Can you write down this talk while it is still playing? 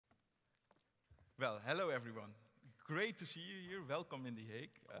Well, hello everyone. Great to see you here. Welcome in The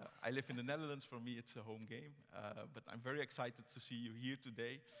Hague. I live in the Netherlands. For me, it's a home game. But I'm very excited to see you here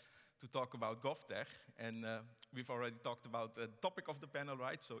today to talk about GovTech. And we've already talked about the topic of the panel,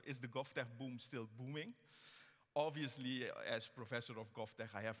 right? So is the GovTech boom still booming? Obviously, as professor of GovTech,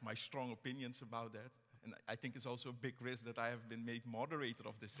 I have my strong opinions about that. And I think it's also a big risk that I have been made moderator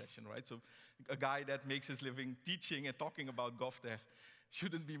of this session, right? So a guy that makes his living teaching and talking about GovTech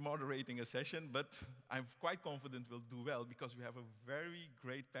shouldn't be moderating a session, but I'm quite confident we'll do well because we have a very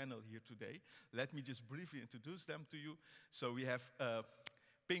great panel here today. Let me just briefly introduce them to you. So we have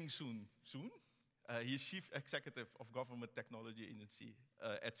Ping Soon. He's Chief Executive of Government Technology Agency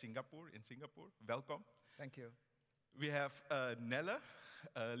in Singapore. Welcome. Thank you. We have Nelle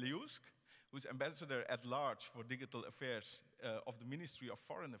Liusk, who's Ambassador at Large for Digital Affairs of the Ministry of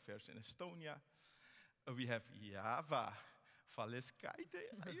Foreign Affairs in Estonia. We have Java Valeskaite,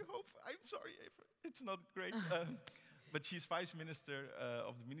 I hope. I'm sorry if it's not great. But she's Vice Minister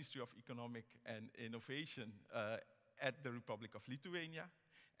of the Ministry of Economic and Innovation at the Republic of Lithuania.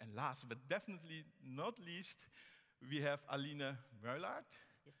 And last but definitely not least, we have Aline Meulaert,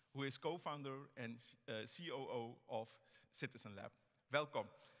 yes, who is co-founder and COO of Citizen Lab. Welcome.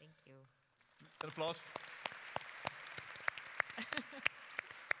 Thank you. An applause.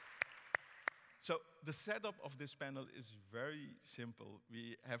 So the setup of this panel is very simple.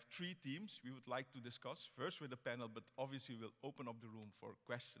 We have 3 themes we would like to discuss, first with the panel, but obviously we'll open up the room for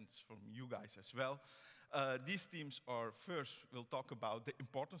questions from you guys as well. These themes are, first, we'll talk about the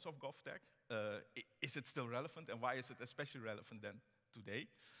importance of GovTech. Is it still relevant, and why is it especially relevant then today?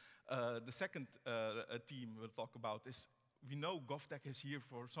 The second theme we'll talk about is, we know GovTech is here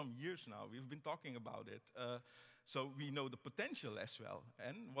for some years now. We've been talking about it. So we know the potential as well.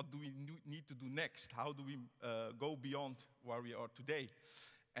 And what do we need to do next? How do we go beyond where we are today?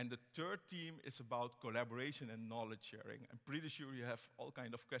 And the third theme is about collaboration and knowledge sharing. I'm pretty sure you have all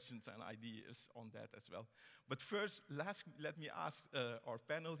kinds of questions and ideas on that as well. But first, let me ask our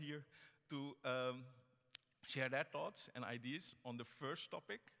panel here to share their thoughts and ideas on the first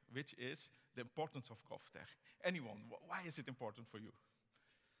topic, which is the importance of GovTech. Anyone, why is it important for you?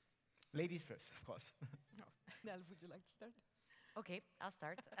 Ladies first, of course. Nelle, would you like to start? Okay, I'll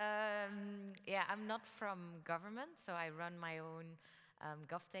start. Yeah, I'm not from government, so I run my own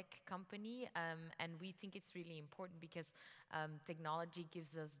GovTech company, and we think it's really important because technology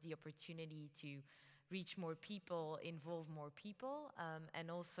gives us the opportunity to reach more people, involve more people,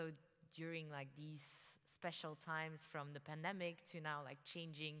 and also during like these special times from the pandemic to now like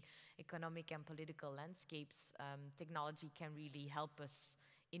changing economic and political landscapes, technology can really help us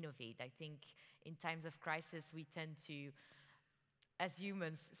innovate. I think in times of crisis, we tend to, as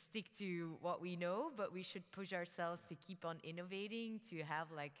humans, stick to what we know, but we should push ourselves to keep on innovating, to have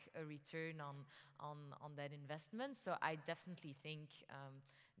like a return on that investment. So I definitely think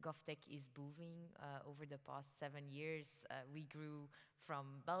GovTech is booming. Over the past 7 years, we grew from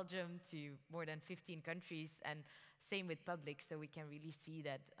Belgium to more than 15 countries, and same with public. So we can really see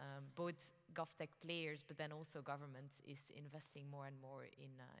that both GovTech players, but then also government is investing more and more in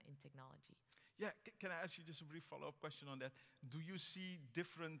technology. Yeah, can I ask you just a brief follow-up question on that? Do you see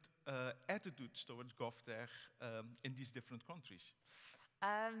different attitudes towards GovTech in these different countries?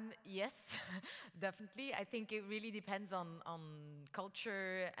 Yes, definitely. I think it really depends on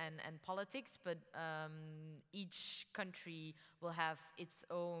culture and politics, but each country will have its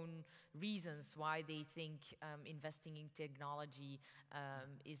own reasons why they think investing in technology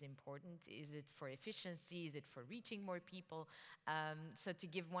is important. Is it for efficiency? Is it for reaching more people? So to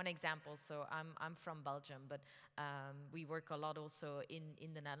give one example, so I'm from Belgium, but we work a lot also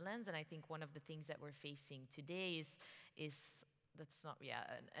in the Netherlands, and I think one of the things that we're facing today is that's not, yeah,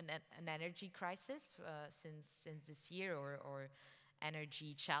 an energy crisis since this year, or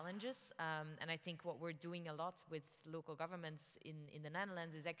energy challenges. And I think what we're doing a lot with local governments in the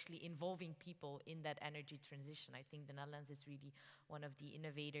Netherlands is actually involving people in that energy transition. I think the Netherlands is really one of the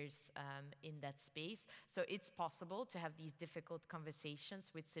innovators in that space. So it's possible to have these difficult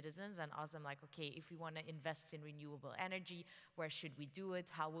conversations with citizens and ask them like, okay, if we want to invest in renewable energy, where should we do it?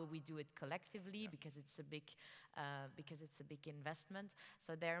 How will we do it collectively? Yeah. Because it's a big investment.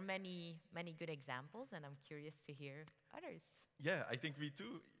 So there are many good examples, and I'm curious to hear others. Yeah, I think we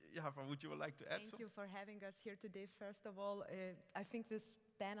too. Java, would you like to add something? Thank you for having us here today. First of all, I think this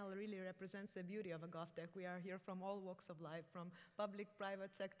panel really represents the beauty of a GovTech. We are here from all walks of life, from public,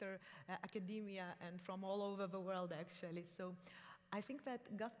 private sector, academia, and from all over the world, actually. So I think that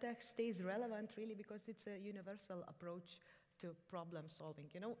GovTech stays relevant, really, because it's a universal approach to problem solving.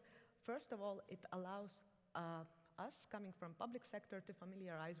 You know, first of all, it allows a us coming from public sector to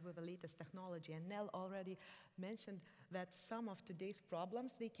familiarize with the latest technology. And Nell already mentioned that some of today's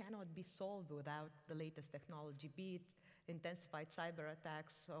problems, they cannot be solved without the latest technology, be it intensified cyber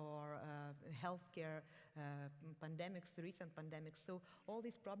attacks or healthcare pandemics, recent pandemics. So all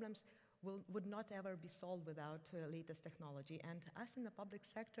these problems would not ever be solved without latest technology. And us in the public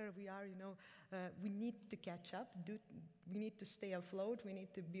sector, we are, we need to catch up. We need to stay afloat. We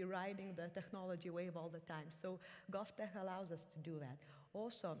need to be riding the technology wave all the time. So GovTech allows us to do that.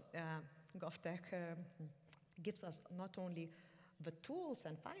 Also, GovTech gives us not only the tools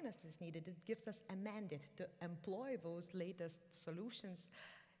and finances needed, it gives us a mandate to employ those latest solutions.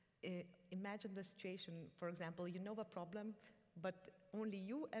 Imagine the situation, for example, you know a problem, but only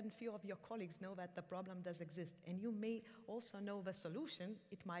you and few of your colleagues know that the problem does exist. And you may also know the solution.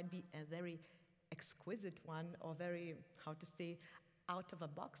 It might be a very exquisite one or very, how to say,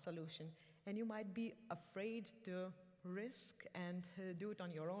 out-of-the-box solution. And you might be afraid to risk and do it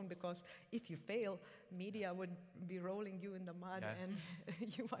on your own, because if you fail, media would be rolling you in the mud,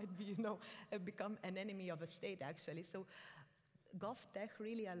 and you might be, become an enemy of a state, actually. So GovTech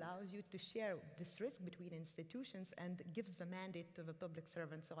really allows you to share this risk between institutions and gives the mandate to the public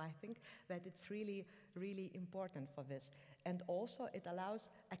servant. So I think that it's really, really important for this. And also it allows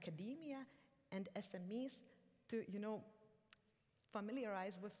academia and SMEs to,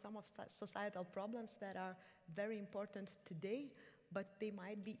 familiarize with some of societal problems that are very important today, but they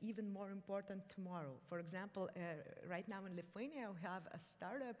might be even more important tomorrow. For example, right now in Lithuania, we have a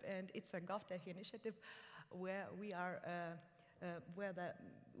startup, and it's a GovTech initiative where we are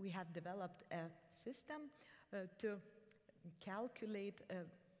we have developed a system to calculate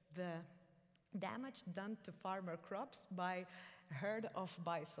the damage done to farmer crops by a herd of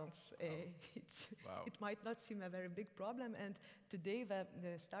bisons. Wow. It might not seem a very big problem, and today the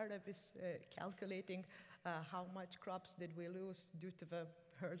startup is calculating how much crops did we lose due to the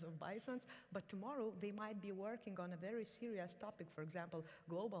herds of bisons, but tomorrow they might be working on a very serious topic, for example,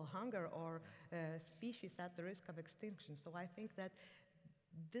 global hunger or species at the risk of extinction. So I think that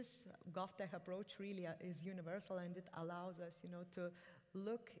this GovTech approach really is universal, and it allows us, to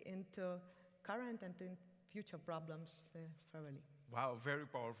look into current and in future problems thoroughly. Wow, very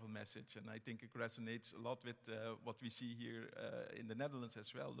powerful message, and I think it resonates a lot with what we see here in the Netherlands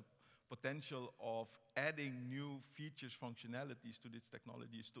as well. The potential of adding new features, functionalities to these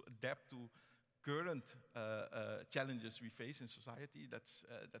technologies to adapt to current challenges we face in society. That's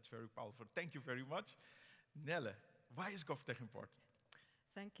very powerful. Thank you very much. Nelle, why is GovTech important?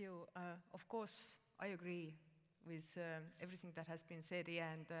 Thank you. Of course, I agree with everything that has been said here,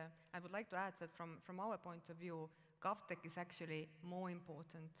 and I would like to add that from our point of view, GovTech is actually more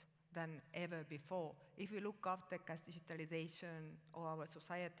important than ever before. If we look GovTech as digitalization of our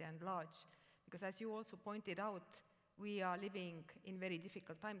society and large, because as you also pointed out, we are living in very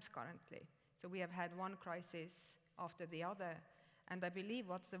difficult times currently. So we have had one crisis after the other, and I believe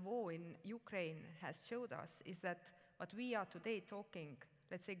what the war in Ukraine has showed us is that what we are today talking,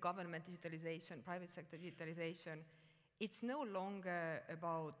 let's say government digitalization, private sector digitalization, it's no longer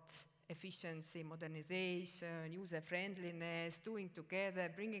about efficiency, modernization, user-friendliness, doing together,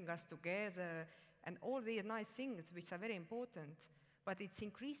 bringing us together, and all these nice things which are very important, but it's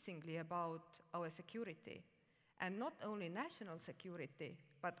increasingly about our security. And not only national security,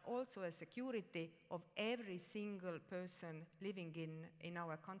 but also a security of every single person living in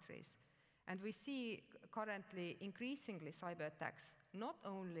our countries. And we see currently increasingly cyber attacks, not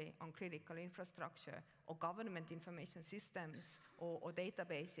only on critical infrastructure or government information systems or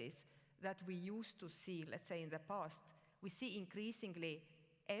databases that we used to see, let's say in the past. We see increasingly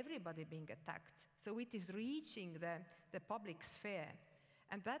everybody being attacked. So it is reaching the public sphere.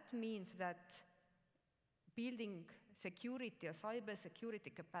 And that means that building security or cyber security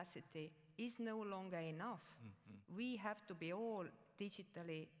capacity is no longer enough. Mm-hmm. We have to be all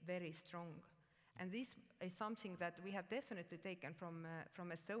digitally very strong. And this is something that we have definitely taken from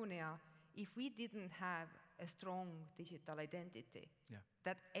Estonia. If we didn't have a strong digital identity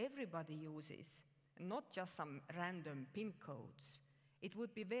that everybody uses, not just some random PIN codes, it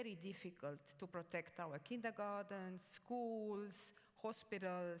would be very difficult to protect our kindergartens, schools,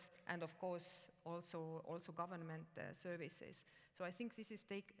 hospitals, and of course also government services. So I think this is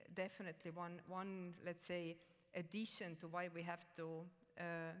definitely one, let's say, addition to why we have to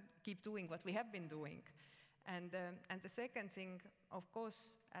keep doing what we have been doing. And the second thing, of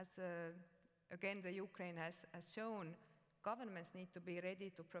course, as again the Ukraine has shown, governments need to be ready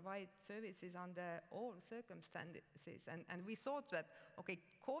to provide services under all circumstances. And we thought that, okay,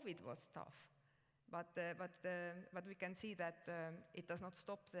 COVID was tough. But we can see that it does not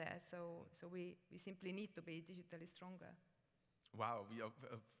stop there. So we simply need to be digitally stronger. Wow, we are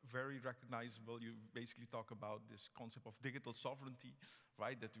very recognizable. You basically talk about this concept of digital sovereignty,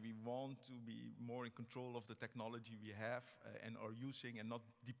 right? That we want to be more in control of the technology we have and are using and not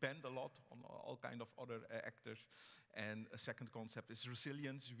depend a lot on all kind of other actors. And a second concept is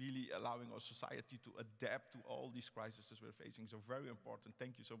resilience, really allowing our society to adapt to all these crises we're facing. So very important.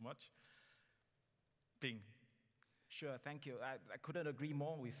 Thank you so much. Ping. Sure, thank you. I couldn't agree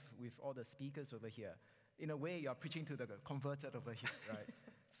more with all the speakers over here. In a way, you're preaching to the converted over here, right?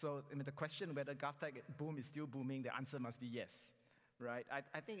 So I mean, the question whether GovTech boom is still booming, the answer must be yes, right?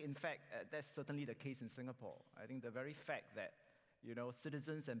 I think, in fact, that's certainly the case in Singapore. I think the very fact that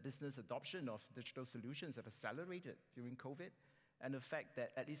citizens and business adoption of digital solutions have accelerated during COVID, and the fact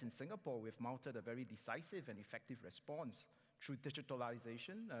that, at least in Singapore, we've mounted a very decisive and effective response through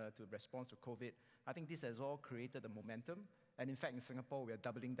digitalization to respond to COVID, I think this has all created a momentum. And in fact, in Singapore, we are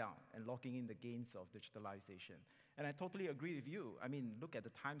doubling down and locking in the gains of digitalization. And I totally agree with you. I mean, look at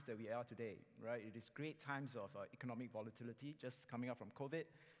the times that we are today, right? It is great times of economic volatility, just coming out from COVID.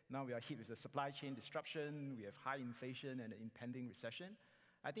 Now we are hit with the supply chain disruption, we have high inflation and an impending recession.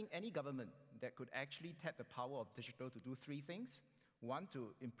 I think any government that could actually tap the power of digital to do three things. One,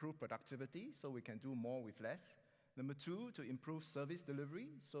 to improve productivity, so we can do more with less. Number two, to improve service delivery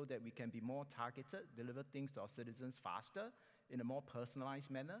so that we can be more targeted, deliver things to our citizens faster in a more personalized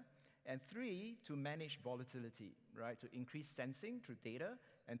manner. And three, to manage volatility, right? To increase sensing through data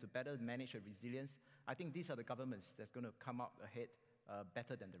and to better manage the resilience. I think these are the governments that's going to come up ahead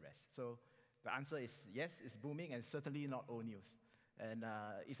better than the rest. So the answer is yes, it's booming and certainly not old news. And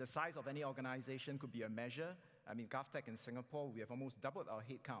if the size of any organization could be a measure, I mean, GovTech in Singapore, we have almost doubled our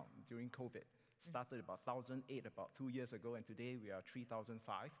headcount during COVID. Started about 1,008 about 2 years ago, and today we are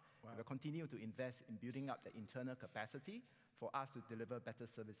 3,005. Wow. We'll continue to invest in building up the internal capacity for us to deliver better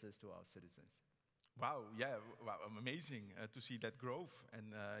services to our citizens. Wow, yeah, wow, amazing to see that growth.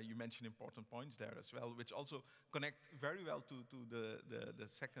 And you mentioned important points there as well, which also connect very well to the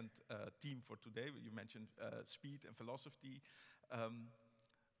second theme for today. You mentioned speed and philosophy.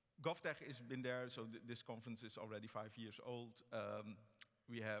 GovTech has been there, so this conference is already 5 years old.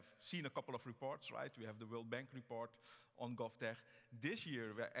 We have seen a couple of reports, right? We have the World Bank report on GovTech. This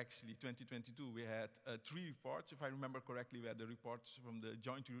year, actually 2022, we had 3 reports. If I remember correctly, we had the reports from the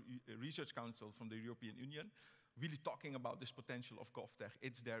Joint Research Council from the European Union, really talking about this potential of GovTech.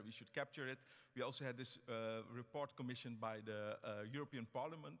 It's there, we should capture it. We also had this report commissioned by the European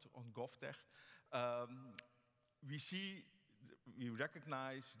Parliament on GovTech. We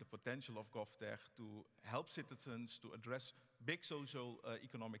recognize the potential of GovTech to help citizens to address big social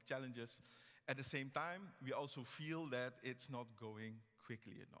economic challenges. At the same time, we also feel that it's not going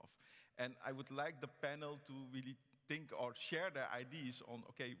quickly enough. And I would like the panel to really think or share their ideas on,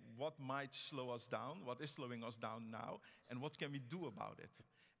 okay, what might slow us down, what is slowing us down now, and what can we do about it?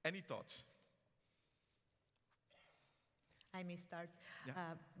 Any thoughts? I may start. Yeah.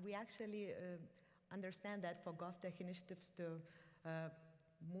 We actually understand that for GovTech initiatives to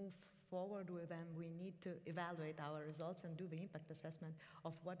move forward with them, we need to evaluate our results and do the impact assessment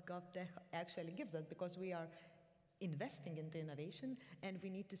of what GovTech actually gives us, because we are investing into innovation and we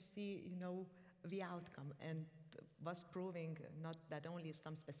need to see, the outcome, and was proving not that only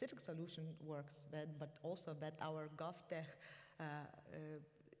some specific solution works, but also that our GovTech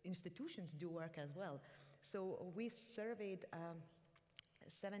institutions do work as well. So we surveyed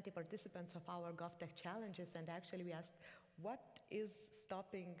 70 participants of our GovTech challenges, and actually we asked, what is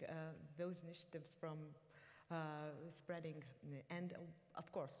stopping those initiatives from spreading? And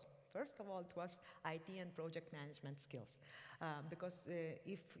of course, first of all, it was IT and project management skills. Because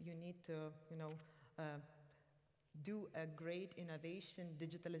if you need to, do a great innovation,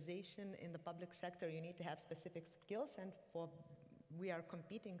 digitalization in the public sector, you need to have specific skills, and we are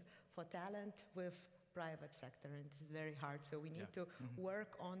competing for talent with private sector, and this is very hard. So we need to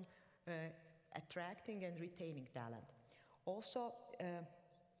work on attracting and retaining talent. Also,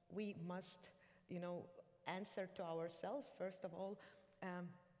 we must, answer to ourselves, first of all,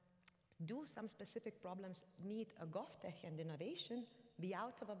 do some specific problems need a GovTech and innovation, the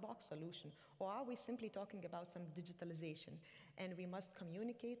out-of-a-box solution, or are we simply talking about some digitalization? And we must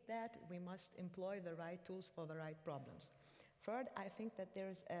communicate that, we must employ the right tools for the right problems. Third, I think that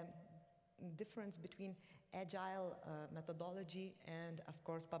there's difference between agile methodology and, of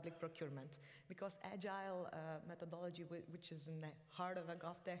course, public procurement. Because agile methodology, which is in the heart of a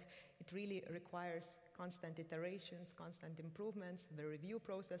GovTech, it really requires constant iterations, constant improvements, the review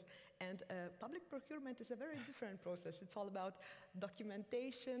process, and public procurement is a very different process. It's all about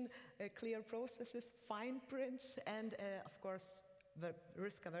documentation, clear processes, fine prints, and, of course, the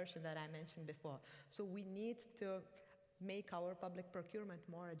risk aversion that I mentioned before. So we need to make our public procurement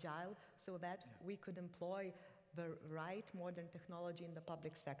more agile so that we could employ the right modern technology in the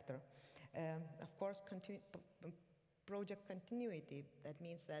public sector. Of course, project continuity. That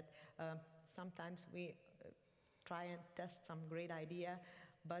means that sometimes we try and test some great idea,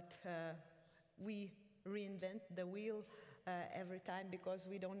 but we reinvent the wheel every time because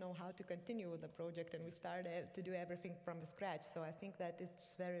we don't know how to continue the project, and we start to do everything from scratch. So I think that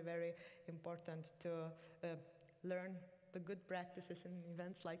it's very, very important to learn the good practices in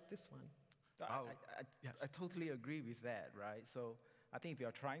events like this one. I totally agree with that, right? So I think if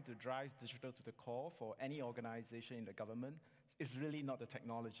you're trying to drive digital to the core for any organization in the government, it's really not the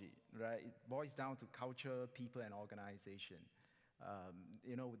technology, right? It boils down to culture, people, and organization.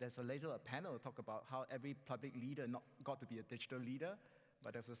 You know, there's a panel talk about how every public leader not got to be a digital leader,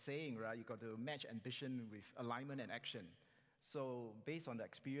 but there's a saying, right? You got to match ambition with alignment and action. So based on the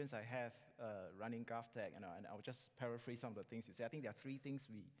experience I have running GovTech, and I'll just paraphrase some of the things you say. I think there are 3 things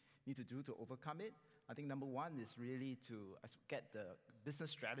we need to do to overcome it. I think number 1 is really to get the business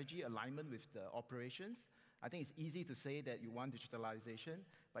strategy alignment with the operations. I think it's easy to say that you want digitalization,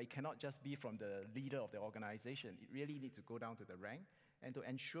 but it cannot just be from the leader of the organization. It really needs to go down to the rank and to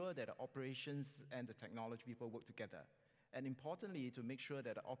ensure that the operations and the technology people work together. And importantly, to make sure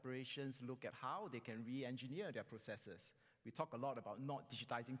that the operations look at how they can re-engineer their processes. We talk a lot about not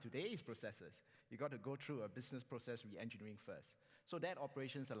digitizing today's processes. You got to go through a business process re-engineering first. So that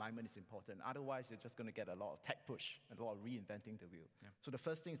operations alignment is important. Otherwise, you're just going to get a lot of tech push, a lot of reinventing the wheel. Yeah. So the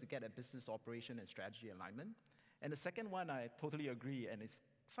first thing is to get a business operation and strategy alignment. And the second one, I totally agree, and it's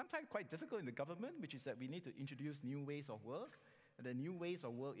sometimes quite difficult in the government, which is that we need to introduce new ways of work. And the new ways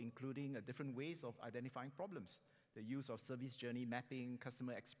of work including different ways of identifying problems. The use of service journey mapping,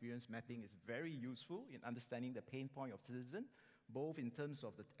 customer experience mapping is very useful in understanding the pain point of citizen, both in terms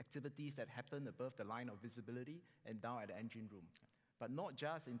of the activities that happen above the line of visibility and down at the engine room. But not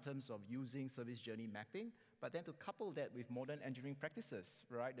just in terms of using service journey mapping, but then to couple that with modern engineering practices,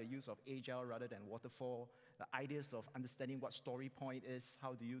 right? The use of agile rather than waterfall, the ideas of understanding what story point is,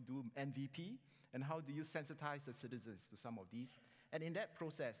 how do you do MVP, and how do you sensitize the citizens to some of these. And in that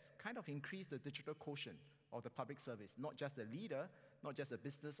process, kind of increase the digital quotient of the public service, not just the leader, not just the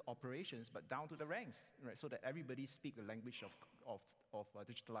business operations, but down to the ranks, right? So that everybody speak the language of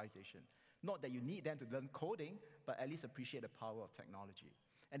digitalization. Not that you need them to learn coding, but at least appreciate the power of technology.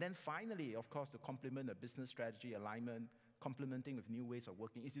 And then finally, of course, to complement the business strategy alignment, complementing with new ways of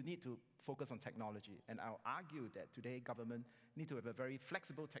working, is you need to focus on technology. And I'll argue that today government need to have a very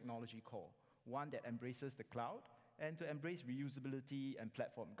flexible technology core, one that embraces the cloud, and to embrace reusability and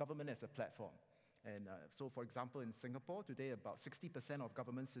platform, government as a platform. And so, for example, in Singapore, today about 60% of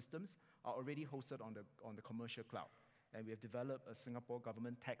government systems are already hosted on the commercial cloud. And we have developed a Singapore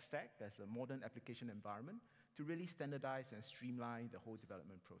government tech stack as a modern application environment to really standardize and streamline the whole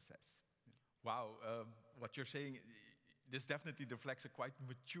development process. Wow, what you're saying, this definitely reflects a quite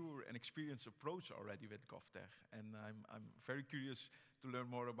mature and experienced approach already with GovTech. And I'm very curious to learn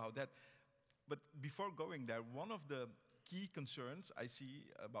more about that. But before going there, one of the key concerns I see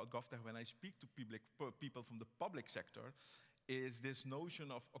about GovTech when I speak to people from the public sector is this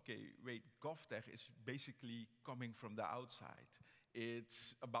notion of, okay, wait, GovTech is basically coming from the outside.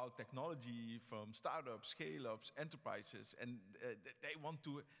 It's about technology from startups, scale-ups, enterprises, and they want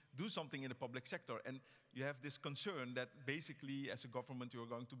to do something in the public sector. And you have this concern that basically, as a government, you are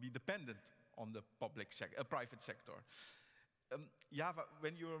going to be dependent on the private sector. Java,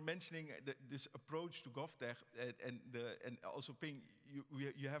 when you were mentioning this approach to GovTech and also Ping,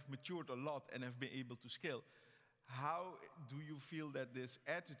 you have matured a lot and have been able to scale. How do you feel that this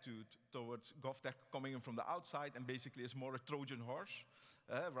attitude towards GovTech coming in from the outside and basically is more a Trojan horse,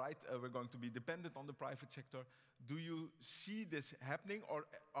 right? We're going to be dependent on the private sector. Do you see this happening, or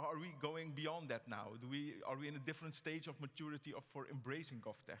are we going beyond that now? Are we in a different stage of maturity for embracing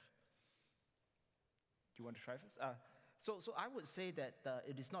GovTech? Do you want to try first? So I would say that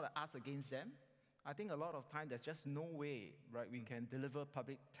it is not us against them. I think a lot of time there's just no way, right? We can deliver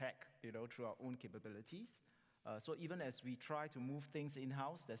public tech, through our own capabilities. So even as we try to move things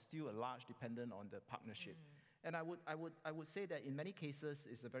in-house, there's still a large dependence on the partnership. And I would say that in many cases,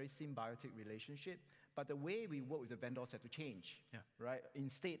 it's a very symbiotic relationship. But the way we work with the vendors have to change, right?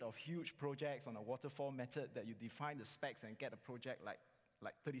 Instead of huge projects on a waterfall method that you define the specs and get a project like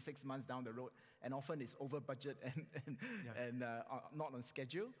 36 months down the road, and often it's over budget and not on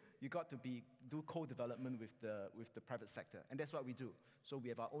schedule, you got to do co-development with the private sector, and that's what we do. So we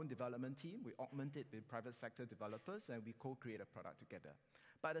have our own development team, we augment it with private sector developers, and we co-create a product together.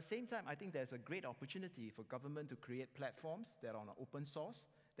 But at the same time, I think there's a great opportunity for government to create platforms that are on open source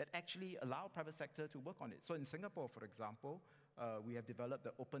that actually allow private sector to work on it. So in Singapore, for example, we have developed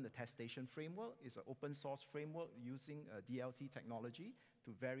the Open Attestation Framework. It's an open source framework using DLT technology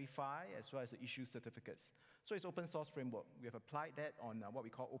to verify as well as to issue certificates. So it's open source framework. We have applied that on what we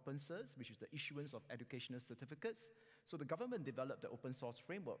call open certs, which is the issuance of educational certificates. So the government developed the open source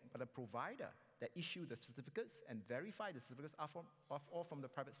framework, but the provider that issue the certificates and verify the certificates are all from the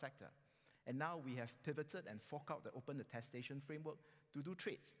private sector. And now we have pivoted and forked out the open attestation framework to do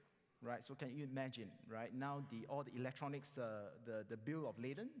trades. Right, so can you imagine, right? Now all the electronics, the bill of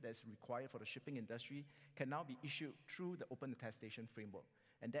lading that's required for the shipping industry can now be issued through the open attestation framework.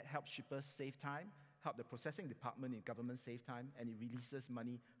 And that helps shippers save time, help the processing department in government save time, and it releases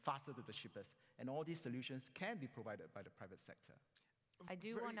money faster to the shippers. And all these solutions can be provided by the private sector. I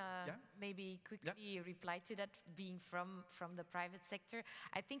do want to maybe quickly reply to that, being from the private sector.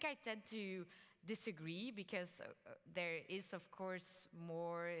 I think I tend to disagree because there is, of course,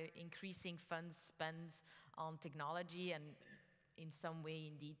 more increasing funds spent on technology, and in some way,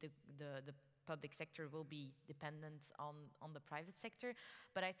 indeed, the public sector will be dependent on the private sector.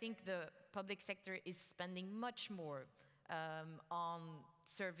 But I think the public sector is spending much more on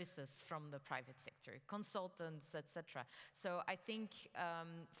services from the private sector, consultants, etc. So I think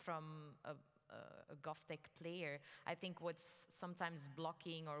from a GovTech player, I think what's sometimes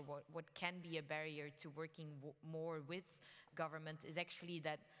blocking or what can be a barrier to working more with government is actually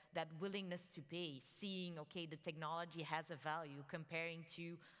that willingness to pay, seeing, okay, the technology has a value, comparing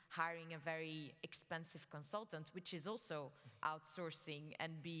to hiring a very expensive consultant, which is also outsourcing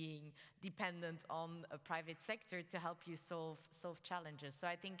and being dependent on a private sector to help you solve challenges. So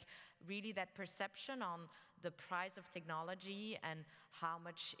I think really that perception on the price of technology and how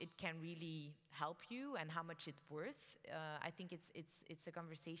much it can really help you and how much it's worth, I think it's a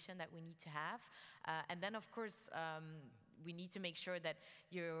conversation that we need to have. And then, of course, we need to make sure that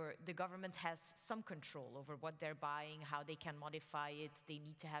the government has some control over what they're buying, how they can modify it. They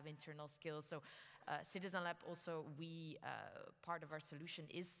need to have internal skills. So Citizen Lab also, part of our solution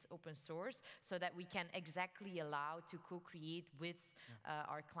is open source, so that we can exactly allow to co-create with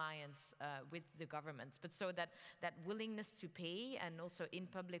our clients, with the governments. But so that willingness to pay, and also in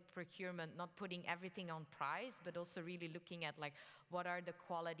public procurement, not putting everything on price, but also really looking at like, what are the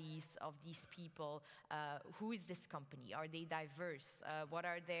qualities of these people? Who is this company? Are they diverse? What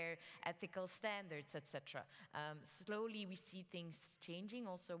are their ethical standards, etc.? Slowly we see things changing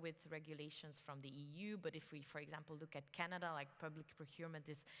also with regulations from the EU, but if we, for example, look at Canada, like public procurement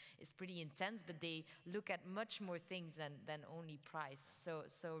is pretty intense, but they look at much more things than only price.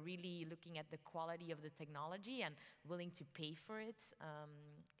 So really looking at the quality of the technology and willing to pay for it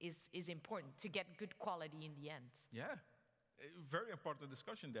is important to get good quality in the end. Yeah. Very important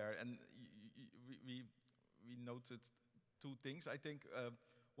discussion there, and we noted two things. I think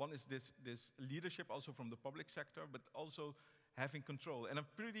one is this leadership also from the public sector, but also having control. And I'm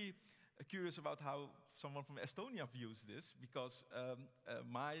pretty curious about how someone from Estonia views this, because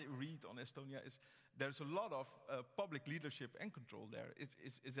my read on Estonia is there's a lot of public leadership and control there.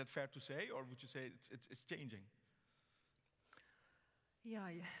 Is that fair to say, or would you say it's changing? Yeah,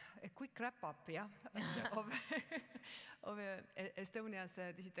 a quick wrap-up, of Estonia's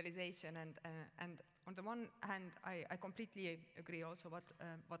digitalization, and on the one hand, I completely agree also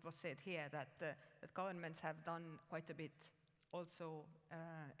what was said here, that governments have done quite a bit also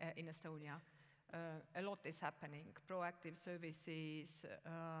in Estonia. A lot is happening, proactive services,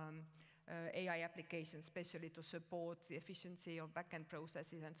 AI applications, especially to support the efficiency of back-end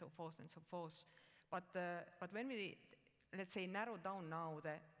processes and so forth and so forth. But when we, let's say, narrow down now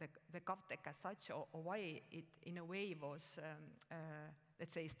the GovTech as such, or why it in a way was,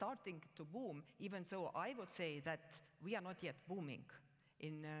 let's say, starting to boom, even though I would say that we are not yet booming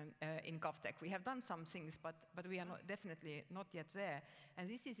in GovTech. We have done some things, but we are definitely not yet there. And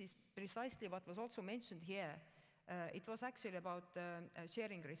this is precisely what was also mentioned here. It was actually about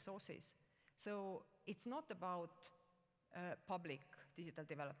sharing resources. So it's not about public digital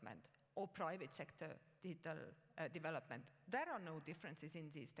development or private sector digital development. There are no differences in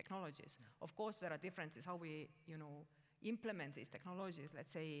these technologies. Of course, there are differences how we, implement these technologies,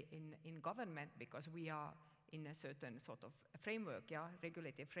 let's say, in government, because we are in a certain sort of framework, yeah,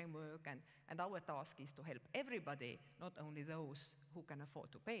 regulated framework, and our task is to help everybody, not only those who can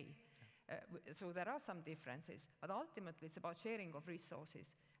afford to pay. So there are some differences, but ultimately it's about sharing of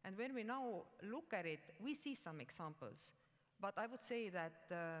resources. And when we now look at it, we see some examples. But I would say that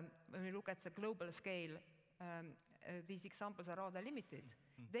when we look at the global scale, these examples are rather limited.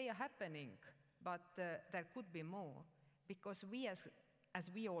 They are happening, but there could be more. Because we, as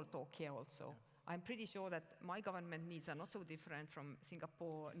we all talk here also, I'm pretty sure that my government needs are not so different from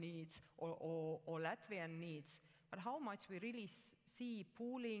Singapore needs or Latvian needs. But how much we really see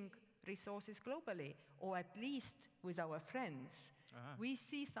pooling resources globally, or at least with our friends. We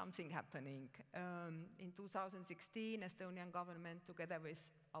see something happening. In 2016, Estonian government, together with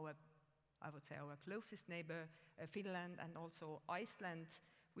our, I would say, our closest neighbor, Finland, and also Iceland,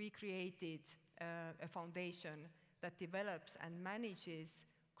 we created a foundation that develops and manages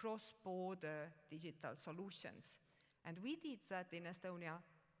cross-border digital solutions. And we did that in Estonia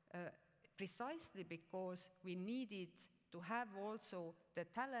precisely because we needed to have also the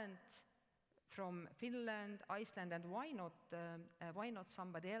talent from Finland, Iceland, and why not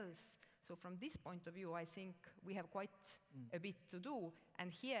somebody else? So from this point of view, I think we have quite a bit to do.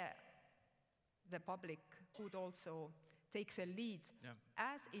 And here, the public could also take the lead,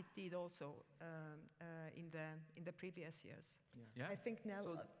 as it did also in the previous years. I think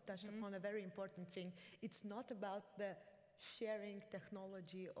Nell touched upon a very important thing. It's not about the sharing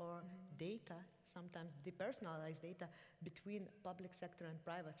technology or data, sometimes depersonalized data, between public sector and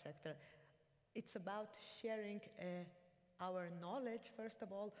private sector. It's about sharing our knowledge, first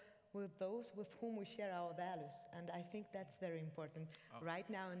of all, with those with whom we share our values. And I think that's very important. Right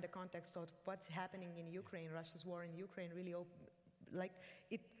now, in the context of what's happening in Ukraine, Russia's war in Ukraine really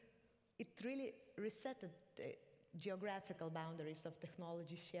it really reset the geographical boundaries of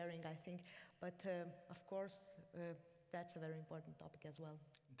technology sharing, I think. But of course, that's a very important topic as well.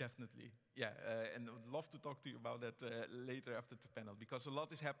 Definitely, yeah, and I would love to talk to you about that later after the panel, because a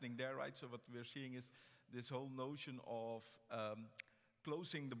lot is happening there, right? So what we're seeing is this whole notion of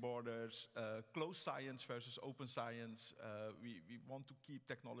closing the borders, closed science versus open science. We want to keep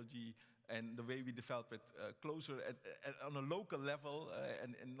technology and the way we develop it closer on a local level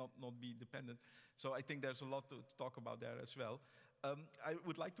and not be dependent. So I think there's a lot to talk about there as well. I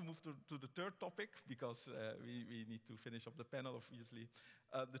would like to move to the third topic, because we need to finish up the panel, obviously.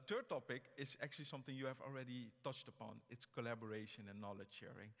 The third topic is actually something you have already touched upon. It's collaboration and knowledge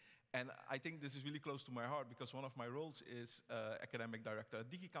sharing. And I think this is really close to my heart, because one of my roles is academic director at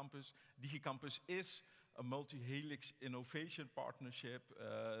DigiCampus. DigiCampus is a multi-helix innovation partnership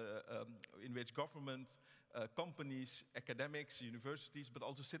in which government, companies, academics, universities, but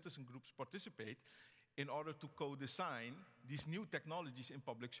also citizen groups participate in order to co-design these new technologies in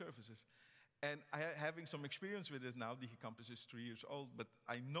public services. And having some experience with it now, DigiCampus is 3 years old, but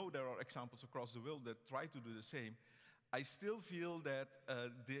I know there are examples across the world that try to do the same. I still feel that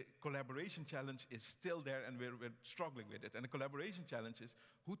the collaboration challenge is still there, and we're struggling with it. And the collaboration challenge is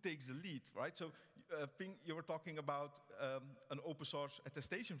who takes the lead, right? So Ping, you were talking about an open source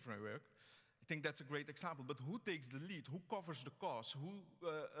attestation framework. I think that's a great example, but who takes the lead? Who covers the cost? Who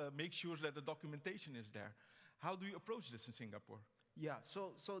makes sure that the documentation is there? How do you approach this in Singapore? Yeah,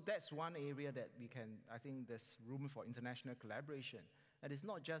 so that's one area that we can, I think there's room for international collaboration. And it's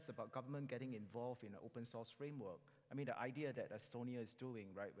not just about government getting involved in an open source framework. I mean, the idea that Estonia is doing,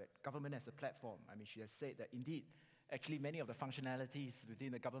 right, where government as a platform, I mean, she has said that indeed, actually many of the functionalities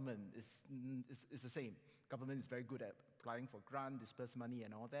within the government is the same. Government is very good at applying for grant, disperse money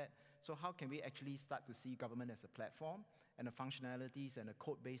and all that. So how can we actually start to see government as a platform, and the functionalities and the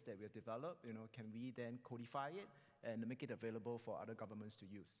code base that we have developed, can we then codify it and make it available for other governments to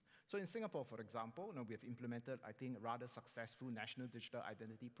use? So in Singapore, for example, we have implemented, I think, a rather successful National Digital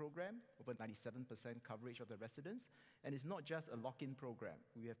Identity Program, over 97% coverage of the residents. And it's not just a lock-in program.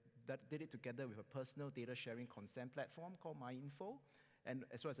 We have did it together with a personal data sharing consent platform called MyInfo, and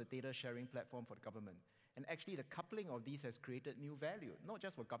as well as a data sharing platform for the government. And actually, the coupling of these has created new value, not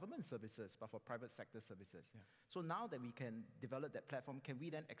just for government services, but for private sector services. Yeah. So now that we can develop that platform, can we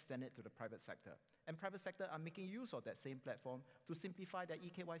then extend it to the private sector? And private sector are making use of that same platform to simplify their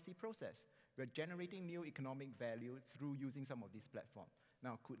eKYC process. We're generating new economic value through using some of these platforms.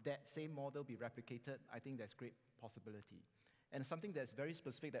 Now, could that same model be replicated? I think there's great possibility. And something that's very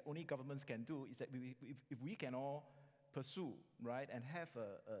specific that only governments can do is that if we can all pursue, right, and have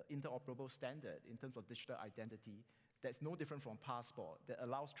an interoperable standard in terms of digital identity that's no different from passport, that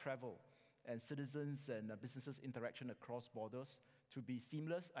allows travel and citizens and businesses interaction across borders to be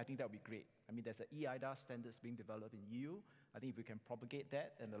seamless, I think that would be great. I mean, there's an eIDAS standards being developed in EU. I think if we can propagate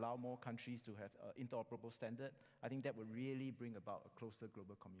that and allow more countries to have interoperable standard, I think that would really bring about a closer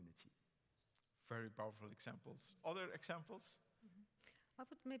global community. Very powerful examples. Other examples? I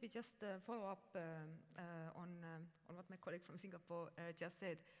would maybe just follow up on what my colleague from Singapore just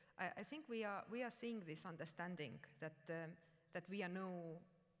said. I think we are seeing this understanding that we are now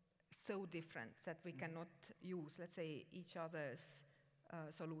so different that we cannot use, let's say, each other's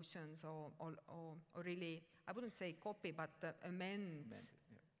solutions or really, I wouldn't say copy, but amend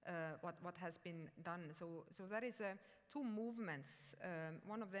what has been done. So there is two movements.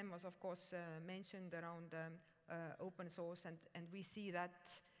 One of them was, of course, mentioned around open source, and we see that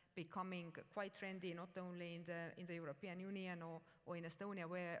becoming quite trendy, not only in the European Union or in Estonia,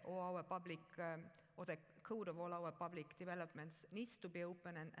 where all our public or the code of all our public developments needs to be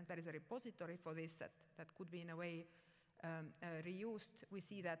open, and there is a repository for this that could be in a way reused. We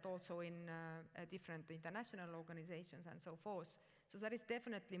see that also in different international organizations and so forth. So there is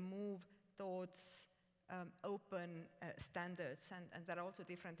definitely move towards open standards, and there are also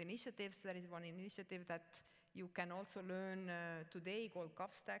different initiatives. There is one initiative that you can also learn today called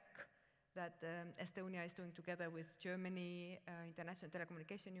GovTech that Estonia is doing together with Germany, International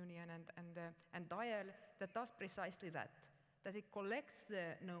Telecommunication Union, and Dial, that does precisely that it collects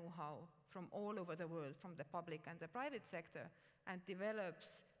the know-how from all over the world, from the public and the private sector, and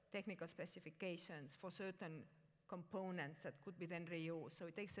develops technical specifications for certain components that could be then reused. So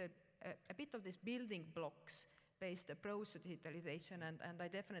it takes a bit of this building blocks-based approach to digitalization, and I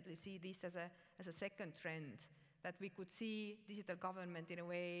definitely see this as a second trend, that we could see digital government in a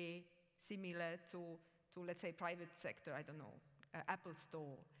way similar to let's say, private sector, I don't know, Apple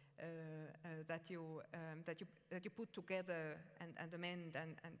Store, that you put together and amend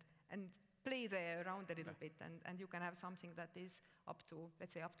and play there around a little bit, and you can have something that is up to,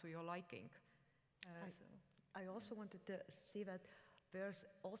 let's say, up to your liking. I also wanted to say that there's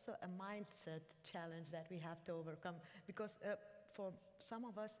also a mindset challenge that we have to overcome, because for some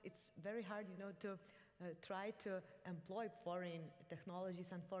of us it's very hard, to try to employ foreign technologies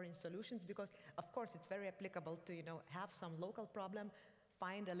and foreign solutions, because of course it's very applicable to have some local problem,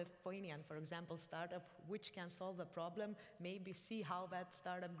 find a Lithuanian, for example, startup which can solve the problem, maybe see how that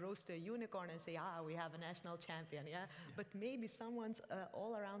startup grows to a unicorn and say, we have a national champion, yeah? But maybe someone's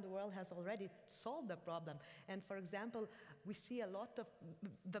all around the world has already solved the problem. And for example, we see a lot of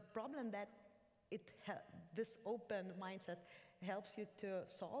the problem that this open mindset helps you to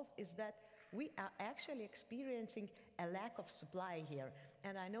solve is that we are actually experiencing a lack of supply here.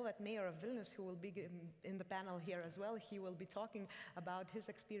 And I know that Mayor of Vilnius, who will be in the panel here as well, he will be talking about his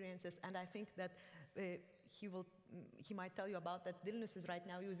experiences, and I think that he might tell you about that Vilnius is right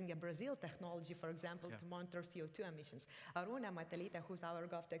now using a Brazil technology, for example, to monitor CO2 emissions. Aruna Matelita, who's our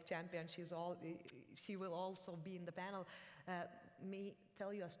GovTech champion, she will also be in the panel, may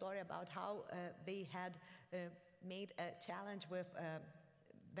tell you a story about how they had made a challenge with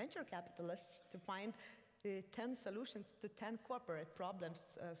venture capitalists to find 10 solutions to 10 corporate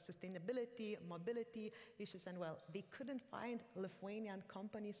problems, sustainability, mobility issues, and well, they couldn't find Lithuanian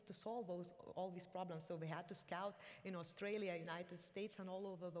companies to solve all these problems, so they had to scout in Australia, United States, and all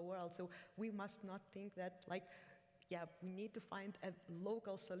over the world. So we must not think that, we need to find a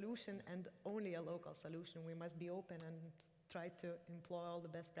local solution and only a local solution. We must be open and try to employ all the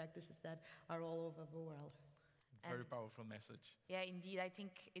best practices that are all over the world. Very powerful message. Yeah, indeed. I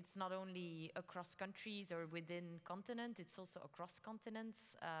think it's not only across countries or within continent, it's also across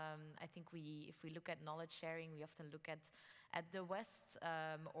continents. I think if we look at knowledge sharing, we often look at the West,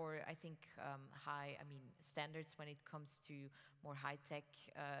 or I think standards when it comes to more high-tech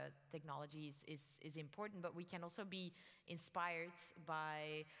technologies is important, but we can also be inspired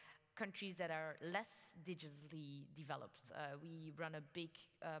by countries that are less digitally developed. We run a big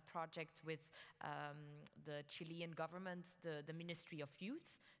project with the Chilean government, the Ministry of Youth,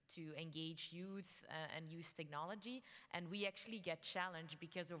 to engage youth and use technology. And we actually get challenged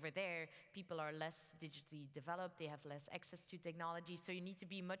because over there, people are less digitally developed, they have less access to technology. So you need to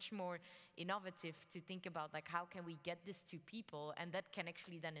be much more innovative to think about how can we get this to people, and that can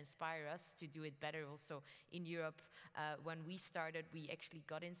actually then inspire us to do it better also in Europe. When we started, we actually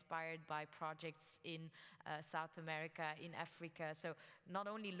got inspired by projects in South America, in Africa. So not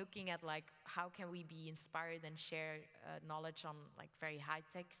only looking at how can we be inspired and share knowledge on very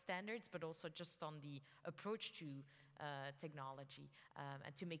high-tech standards, but also just on the approach to technology,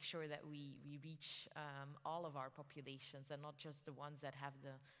 and to make sure that we reach all of our populations and not just the ones that have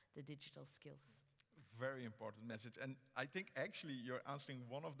the digital skills. very important message. And I think actually you're answering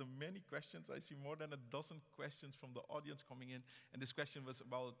one of the many questions. I see more than a dozen questions from the audience coming in. And this question was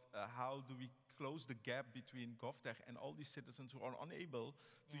about how do we close the gap between GovTech and all these citizens who are unable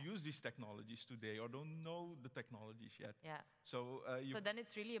to use these technologies today or don't know the technologies yet. Yeah. So, so then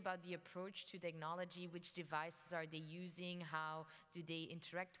it's really about the approach to technology. Which devices are they using? How do they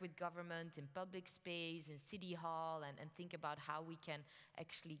interact with government in public space, in city hall, and think about how we can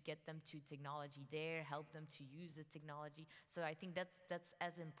actually get them to technology there, help them to use the technology. So I think that's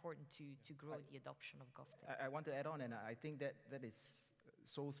as important to grow the adoption of GovTech. I want to add on, and I think that is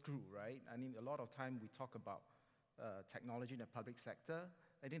so true, right? I mean, a lot of time we talk about technology in the public sector.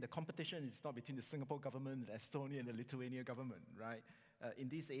 I think the competition is not between the Singapore government, the Estonia, and the Lithuania government, right? In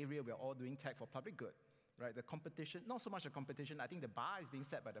this area, we are all doing tech for public good, right? The competition, not so much a competition, I think the bar is being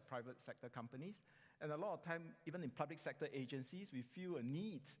set by the private sector companies. And a lot of time, even in public sector agencies, we feel a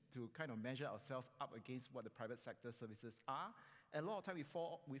need to kind of measure ourselves up against what the private sector services are. And a lot of time, we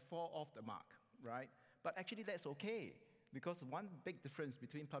fall off the mark, right? But actually, that's okay. Because one big difference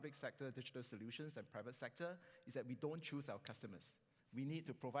between public sector digital solutions and private sector is that we don't choose our customers. We need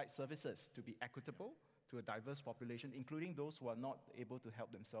to provide services to be equitable to a diverse population, including those who are not able to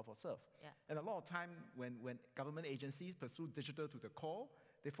help themselves or serve. Yeah. And a lot of time when government agencies pursue digital to the core,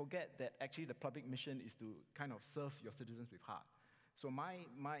 they forget that actually the public mission is to kind of serve your citizens with heart. So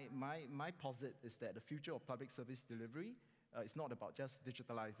my posit is that the future of public service delivery it's not about just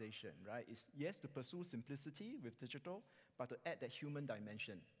digitalization, right? It's, yes, to pursue simplicity with digital, but to add that human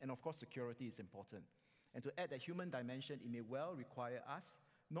dimension. And of course, security is important. And to add that human dimension, it may well require us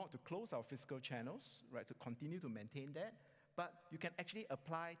not to close our physical channels, right, to continue to maintain that, but you can actually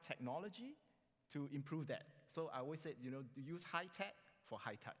apply technology to improve that. So I always say, you know, use high tech for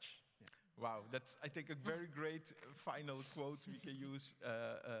high touch. Yeah. Wow, that's, I think, a very great final quote we can use.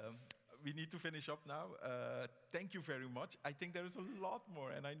 We need to finish up now. Thank you very much. I think there is a lot more,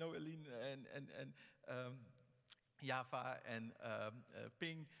 and I know Eline and Java and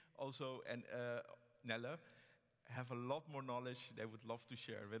Ping also, and Nelle have a lot more knowledge they would love to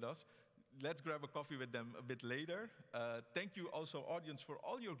share with us. Let's grab a coffee with them a bit later. Thank you also, audience, for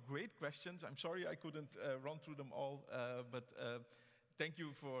all your great questions. I'm sorry I couldn't run through them all, but thank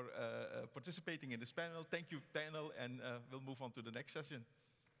you for participating in this panel. Thank you, panel, and we'll move on to the next session.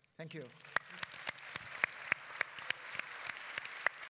 Thank you.